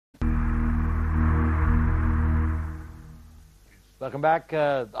Welcome back.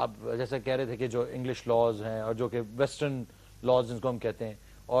 آپ جیسے کہہ رہے تھے کہ جو انگلش لاز ہیں اور جو کہ ویسٹرن لاز جن کو ہم کہتے ہیں،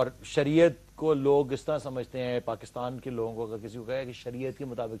 اور شریعت کو لوگ اس طرح سمجھتے ہیں، پاکستان کے لوگوں کو اگر کسی کو کہے کہ شریعت کے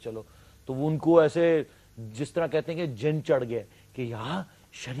مطابق چلو تو وہ ان کو ایسے جس طرح کہتے ہیں کہ جن چڑھ گئے کہ یہاں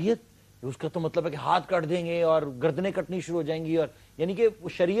شریعت، اس کا تو مطلب ہے کہ ہاتھ کاٹ دیں گے اور گردنیں کٹنی شروع ہو جائیں گی، اور یعنی کہ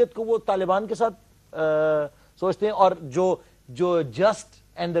شریعت کو وہ طالبان کے ساتھ سوچتے ہیں، اور جو just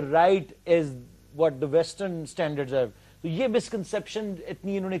and the right is what the western standards ہے. تو یہ مسکنسیپشن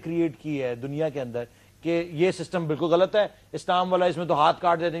اتنی انہوں نے کریٹ کی ہے دنیا کے اندر کہ یہ سسٹم بالکل غلط ہے. اسلام والا اس میں تو ہاتھ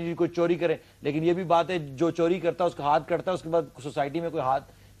کاٹ دیتے ہیں جی کوئی چوری کرے، لیکن یہ بھی بات ہے جو چوری کرتا ہے اس کا ہاتھ کٹتا ہے، اس کے بعد سوسائٹی میں کوئی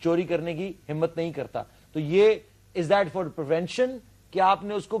ہاتھ چوری کرنے کی ہمت نہیں کرتا. تو یہ از دیٹ فار پریونشن کہ آپ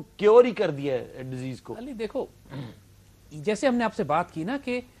نے اس کو کیور ہی کر دیا ہے ڈیزیز کو. علی دیکھو، جیسے ہم نے آپ سے بات کی نا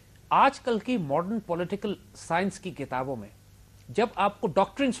کہ آج کل کی ماڈرن پولیٹیکل سائنس کی کتابوں میں جب آپ کو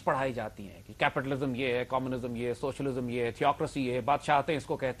ڈاکٹرنز پڑھائی جاتی ہیں کہ کیپٹلزم یہ ہے، کمیونزم یہ ہے، سوشلزم یہ ہے، تھیوکریسی یہ ہے، بادشاہتیں اس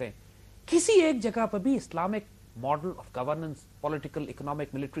کو کہتے ہیں، کسی ایک جگہ پر بھی Islamic model of governance, political,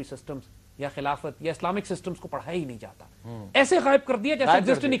 economic, military systems یا خلافت یا اسلامک سسٹمز کو پڑھایا ہی نہیں جاتا. ایسے غائب کر دیا جیسے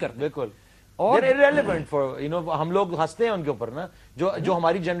ایگزسٹ نہیں کرتے. بالکل. اور irrelevant for ہم لوگ ہنستے ہیں ان کے اوپر نا، جو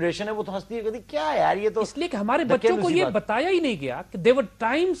ہماری جنریشن ہے وہ تو ہنستی ہے کہتی کیا یار یہ تو، اس لیے کہ ہمارے بچوں کو یہ بتایا ہی نہیں گیا کہ there were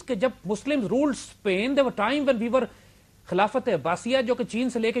times کہ جب مسلم ruled Spain, there were time when we were خلافت عباسیہ جو کہ چین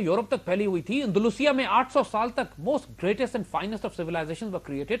سے لے کے یورپ تک پھیلی ہوئی تھی، اندلوسیا میں 800 سال تک most greatest and finest of civilisation were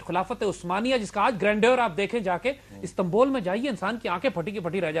created. خلافت عثمانیہ جس کا آج گرینڈیور آپ دیکھیں جا کے استنبول میں جائیے، انسان کی آنکھیں پھٹی کی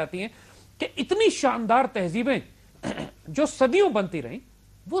پھٹی رہ جاتی ہیں کہ اتنی شاندار تہذیبیں جو صدیوں بنتی رہیں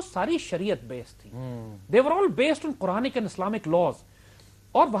وہ ساری شریعت بیسڈ تھی. they were all based on Quranic and Islamic laws.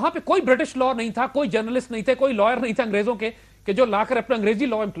 اور وہاں پہ کوئی برٹش لا نہیں تھا، کوئی جرنلسٹ نہیں تھے، کوئی لائر نہیں تھا انگریزوں کے کہ جو لا کر اپنا انگریزی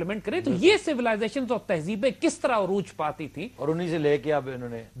لا امپلیمنٹ کرے. تو یہ سیولائزیشنز اور تہذیبیں کس طرح عروج پاتی تھی، اور انہی سے لے کے اب انہوں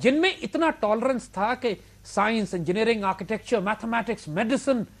نے جن میں اتنا ٹالرنس تھا کہ science, engineering, architecture, mathematics,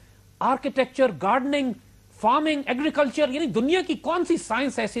 medicine, architecture, gardening, farming, agriculture, یعنی دنیا کی کون سی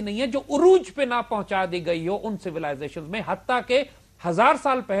سائنس ایسی نہیں ہے جو عروج پہ نہ پہنچا دی گئی ہو ان سیولائزیشنز میں. حتیٰ کہ 1000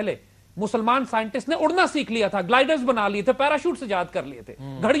 سال پہلے مسلمان سائنٹسٹ نے اڑنا سیکھ لیا تھا، گلائڈرز بنا لیے تھے، پیراشوٹس ایجاد کر لیے تھے،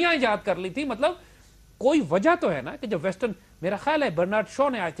 گھڑیاں ایجاد کر لی تھی. مطلب کوئی وجہ تو ہے نا کہ جب ویسٹرن، میرا خیال ہے برنارڈ شو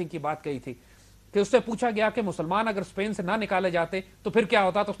نے آئی تھنک کی بات کہی تھی کہ اس سے پوچھا گیا کہ مسلمان اگر اسپین سے نہ نکالے جاتے تو پھر کیا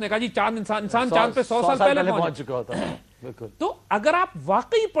ہوتا، تو اس نے کہا جی چاند انسان چاند پہ 100 سال پہلے پہنچ چکا ہوتا. تو اگر آپ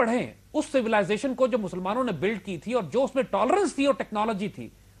واقعی پڑھیں اس سیولائزیشن کو جو مسلمانوں نے بلڈ کی تھی اور جو اس میں ٹالرنس تھی اور ٹیکنالوجی تھی،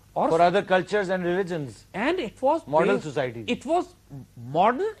 اور for other cultures and religions, and it was model society, it was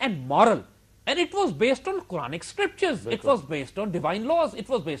modern and moral, and it was based on Quranic scriptures, it was based on divine laws,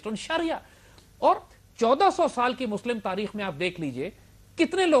 it was based on Sharia. اور 1400 سال کی مسلم تاریخ میں آپ دیکھ لیجئے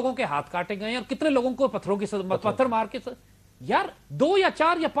کتنے لوگوں کے ہاتھ کاٹے گئے ہیں اور کتنے لوگوں کو پتھر مار کے، یار 2 یا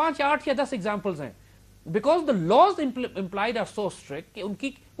 4 یا 5 یا 8 یا 10 ایگزامپلز ہیں. Because the laws employed are so strict کہ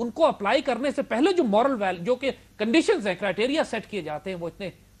ان کو اپلائی کرنے سے پہلے جو مورل ویلیو، جو کہ کنڈیشنز ہیں، کرائٹیریا سیٹ کیے جاتے ہیں، وہ اتنے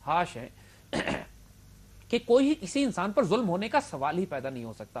ہاش ہیں کہ کوئی کسی انسان پر ظلم ہونے کا سوال ہی پیدا نہیں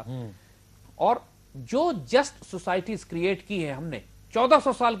ہو سکتا. اور جو جسٹ سوسائٹیز کریٹ کی ہیں ہم نے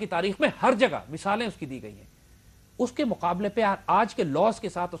 1400 سال کی تاریخ میں، ہر جگہ مثالیں اس کی دی گئی ہیں، اس کے مقابلے پہ آج کے لاز کے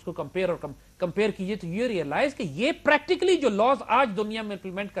ساتھ اس کو کمپیئر کیجئے تو یہ ریئلائز کہ یہ پریکٹیکلی جو لاز آج دنیا میں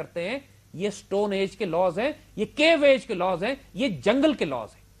امپلیمنٹ کرتے ہیں یہ سٹون ایج کے لاز ہیں، یہ کیو ایج کے لاز ہیں، یہ جنگل کے لاز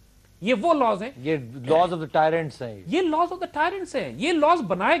ہیں، یہ وہ لاز ہیں، یہ laws of the tyrants ہیں، یہ laws of the tyrants ہیں. یہ laws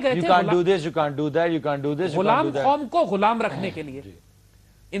بنائے گئے تھے you can't do this, you can't do that, you can't do this, Ghulam قوم کو غلام رکھنے کے لیے.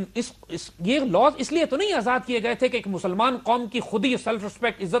 یہ لاز اس لیے تو نہیں آزاد کیے گئے تھے کہ ایک مسلمان قوم کی خودی سیلف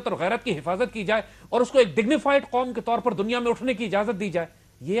ریسپیکٹ، عزت اور غیرت کی حفاظت کی جائے اور اس کو ایک ڈگنیفائڈ قوم کے طور پر دنیا میں اٹھنے کی اجازت دی جائے.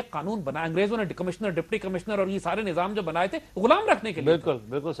 یہ قانون بنا انگریزوں نے، کمشنر، ڈپٹی کمشنر اور یہ سارے نظام جو بنائے تھے غلام رکھنے کے لیے. بالکل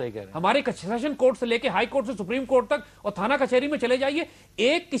بالکل صحیح کہہ رہے ہیں. ہمارے سیشن کورٹ سے لے کے ہائی کورٹ سے سپریم کورٹ تک اور تھانہ کچہری میں چلے جائیے،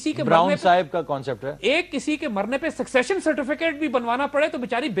 ایک کسی کے براؤن صاحب کا کانسیپٹ ہے، ایک کسی کے مرنے پہ سکسیشن سرٹیفکیٹ بھی بنوانا پڑے تو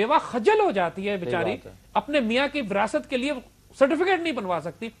بیچاری بیوہ خجل ہو جاتی ہے، بیچاری اپنے میاں کی وراثت کے لیے سرٹیفکیٹ نہیں بنوا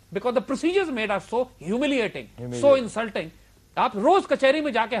سکتی because the procedures made are so humiliating, so insulting. آپ روز کچہری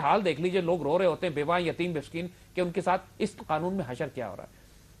میں جا کے حال دیکھ لیجئے، لوگ رو رہے ہوتے ہیں، بیوہ یتیم مسکین، کہ ان کے ساتھ اس قانون میں حشر کیا ہو رہا ہے.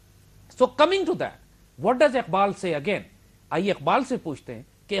 So coming to that, what does Iqbal say again? آئیے اقبال سے پوچھتے ہیں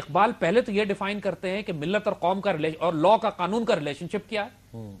کہ اقبال پہلے تو یہ ڈیفائن کرتے ہیں کہ ملت اور قوم کا اور لا کا، قانون کا ریلیشن شپ کیا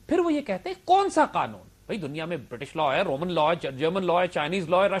ہے. پھر وہ یہ کہتے ہیں کون سا قانون؟ بھائی دنیا میں برٹش لا ہے، رومن لا ہے، جرمن لا ہے، چائنیز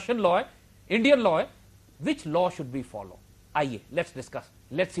لا ہے، رشین لا ہے، انڈین لا ہے. which law should we follow? آئیے let's discuss,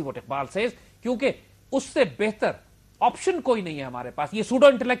 let's see what Iqbal Cs, کیونکہ اس سے بہتر آپشن کوئی نہیں ہے ہمارے پاس. یہ سوڈو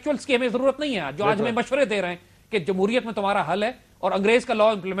انٹلیکچوئلس کی ہمیں ضرورت نہیں ہے جو آج ہمیں مشورے دے رہے ہیں کہ جمہوریت میں تمہارا حل ہے اور انگریز کا لا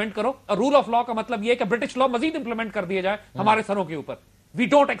امپلیمنٹ کرو، اور رول آف لا کا مطلب یہ کہ برٹش لا مزید امپلیمنٹ کر دیا جائے ہمارے سروں کے اوپر. We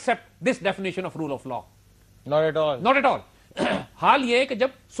don't accept this definition of role of law, not at all. not at all. حال یہ ہے کہ جب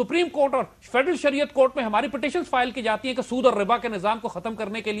سپریم کورٹ اور فیڈرل شریعت کورٹ میں ہماری پٹیشنز فائل کی جاتی ہیں کہ سود اور ربا کے نظام کو ختم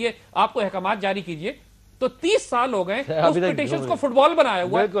کرنے کے لیے آپ کو احکامات جاری کیجئے، تو 30 سال ہو گئے اس پٹیشنز کو فٹ بال بنایا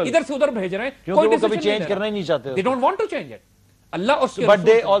ہوا ہے، ادھر سے ادھر بھیج رہے ہیں، کوئی کبھی چینج کرنا ہی نہیں چاہتے. They don't want to change it. اللہ اس کے But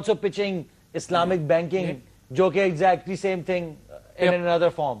they also pitching Islamic banking جو کہ exactly same thing in another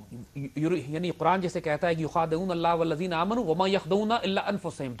form. یعنی قرآن جیسے کہتا ہے کہ یخادعون اللہ والذین آمنوا وما یخدعون الا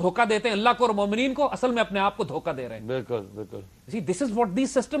انفسہم، دھوکہ دیتے ہیں اللہ کو اور مومنین کو، اصل میں اپنے آپ کو دھوکہ دے رہے ہیں. بالکل بالکل. See, this is what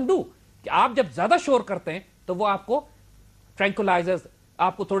these systems do. کہ آپ جب زیادہ شور کرتے ہیں تو وہ آپ کو ٹرینکولائزرز،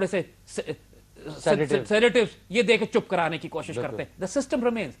 آپ کو تھوڑے سے سیڈیٹیوز یہ دے کے چپ کرانے کی کوشش کرتے ہیں. The system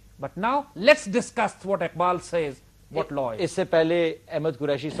remains. But now let's discuss what Iqbal says. اس سے پہلے احمد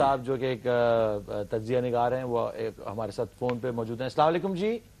قریشی صاحب جو کہ ایک تجزیہ نگار ہیں وہ ہمارے ساتھ فون پہ موجود ہیں. السلام علیکم جی.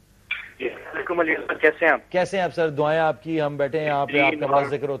 وعلیکم علی اصغر، کیسے ہیں آپ؟ کیسے ہیں آپ سر؟ دعائیں آپ کی، ہم بیٹھے ہیں یہاں پہ، آپ کا بات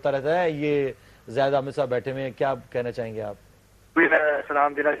ذکر ہوتا رہتا ہے. یہ زید حامد صاحب بیٹھے ہوئے ہیں، کیا کہنا چاہیں گے آپ؟ میں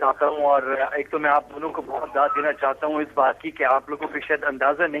سلام دینا چاہتا ہوں، اور ایک تو میں آپ دونوں کو بہت داد دینا چاہتا ہوں اس بات کی کہ آپ لوگوں کو شاید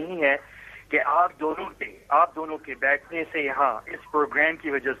اندازہ نہیں ہے کہ آپ دونوں کے بیٹھنے سے یہاں اس پروگرام کی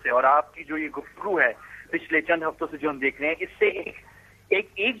وجہ سے اور آپ کی جو یہ گفتگو ہے پچھلے چند ہفتوں سے جو ہم دیکھ رہے ہیں، اس سے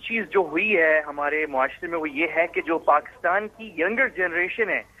ایک چیز جو ہوئی ہے ہمارے معاشرے میں وہ یہ ہے کہ جو پاکستان کی ینگر جنریشن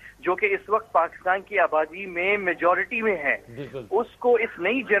ہے جو کہ اس وقت پاکستان کی آبادی میں میجورٹی میں ہے، اس کو اس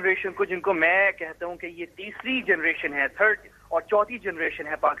نئی جنریشن کو، جن کو میں کہتا ہوں کہ یہ تیسری جنریشن ہے، تھرڈ اور چوتھی جنریشن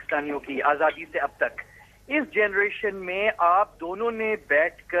ہے پاکستانیوں کی آزادی سے اب تک، اس جنریشن میں آپ دونوں نے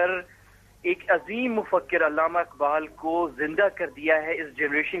بیٹھ کر ایک عظیم مفکر علامہ اقبال کو زندہ کر دیا ہے اس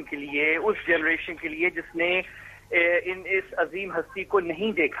جنریشن کے لیے، اس جنریشن کے لیے جس نے اس عظیم ہستی کو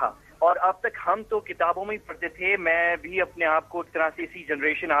نہیں دیکھا. اور اب تک ہم تو کتابوں میں ہی پڑھتے تھے، میں بھی اپنے آپ کو ایک طرح سے اسی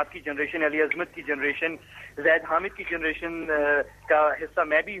جنریشن، آپ کی جنریشن، علی عظمت کی جنریشن، زید حامد کی جنریشن کا حصہ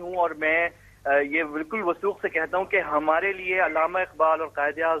میں بھی ہوں، اور میں یہ بالکل وثوق سے کہتا ہوں کہ ہمارے لیے علامہ اقبال اور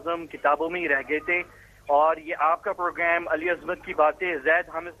قائد اعظم کتابوں میں ہی رہ گئے تھے. اور یہ آپ کا پروگرام، علی عظمت کی باتیں، زید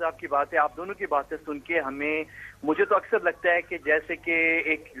حامد صاحب کی باتیں، آپ دونوں کی باتیں سن کے مجھے تو اکثر لگتا ہے کہ جیسے کہ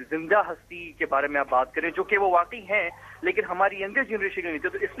ایک زندہ ہستی کے بارے میں آپ بات کریں، جو کہ وہ واقعی ہیں لیکن ہماری ینگر جنریشن نہیں تھی.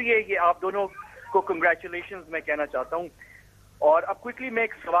 تو اس لیے یہ آپ دونوں کو کنگریچولیشنز میں کہنا چاہتا ہوں. اور اب کوئکلی میں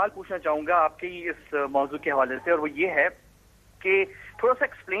ایک سوال پوچھنا چاہوں گا آپ کے اس موضوع کے حوالے سے، اور وہ یہ ہے کہ تھوڑا سا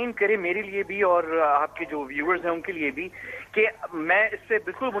ایکسپلین کریں میرے لیے بھی اور آپ کے جو ویورز ہیں ان کے لیے بھی، کہ میں اس سے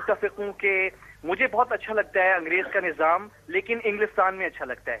بالکل متفق ہوں کہ مجھے بہت اچھا لگتا ہے انگریز کا نظام، لیکن انگلستان میں اچھا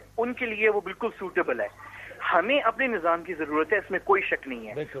لگتا ہے، ان کے لیے وہ بالکل سوٹیبل ہے. ہمیں اپنے نظام کی ضرورت ہے، اس میں کوئی شک نہیں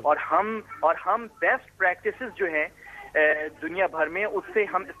ہے. اور ہم بیسٹ پریکٹسز جو ہیں دنیا بھر میں، اس سے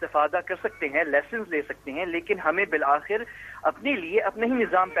ہم استفادہ کر سکتے ہیں، لیسنز لے سکتے ہیں، لیکن ہمیں بالآخر اپنے لیے اپنا ہی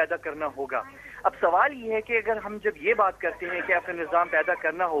نظام پیدا کرنا ہوگا. اب سوال یہ ہے کہ اگر ہم جب یہ بات کرتے ہیں کہ اپنا نظام پیدا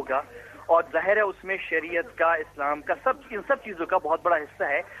کرنا ہوگا، اور ظاہر ہے اس میں شریعت کا، اسلام کا، ان سب چیزوں کا بہت بڑا حصہ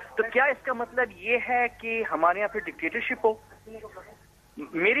ہے، تو کیا اس کا مطلب یہ ہے کہ ہمارے یہاں پھر ڈکٹیٹرشپ ہو؟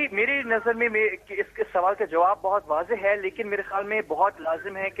 میری نظر میں اس کے سوال کا جواب بہت واضح ہے، لیکن میرے خیال میں بہت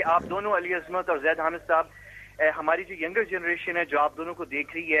لازم ہے کہ آپ دونوں، علی عظمت اور زید حامد صاحب، ہماری جو ینگر جنریشن ہے جو آپ دونوں کو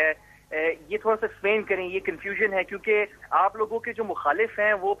دیکھ رہی ہے، یہ تھوڑا سا ایکسپلین کریں. یہ کنفیوژن ہے کیونکہ آپ لوگوں کے جو مخالف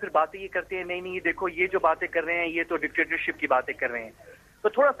ہیں وہ پھر باتیں یہ کرتے ہیں، نہیں دیکھو یہ جو باتیں کر رہے ہیں یہ تو ڈکٹیٹرشپ کی باتیں کر رہے ہیں. تو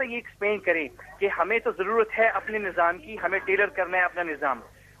تھوڑا سا یہ ایکسپلین کریں کہ ہمیں تو ضرورت ہے اپنے نظام کی، ہمیں ٹیلر کرنا ہے اپنا نظام،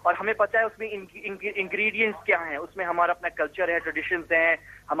 اور ہمیں پتہ ہے اس میں انگریڈینٹس کیا ہیں، اس میں ہمارا اپنا کلچر ہے، ٹریڈیشنز ہیں،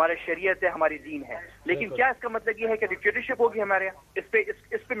 ہمارا شریعت ہے، ہماری دین ہے. لیکن کیا اس کا مطلب یہ ہے کہ ڈکٹیٹرشپ ہوگی ہمارے یہاں؟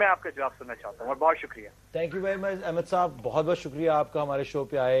 اس پہ میں آپ کا جواب سننا چاہتا ہوں، اور بہت شکریہ. Thank you very much Ahmad صاحب، بہت بہت شکریہ آپ کا ہمارے شو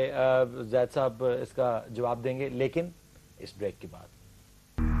پہ آئے. زید صاحب اس کا جواب دیں گے لیکن اس بریک کے بعد.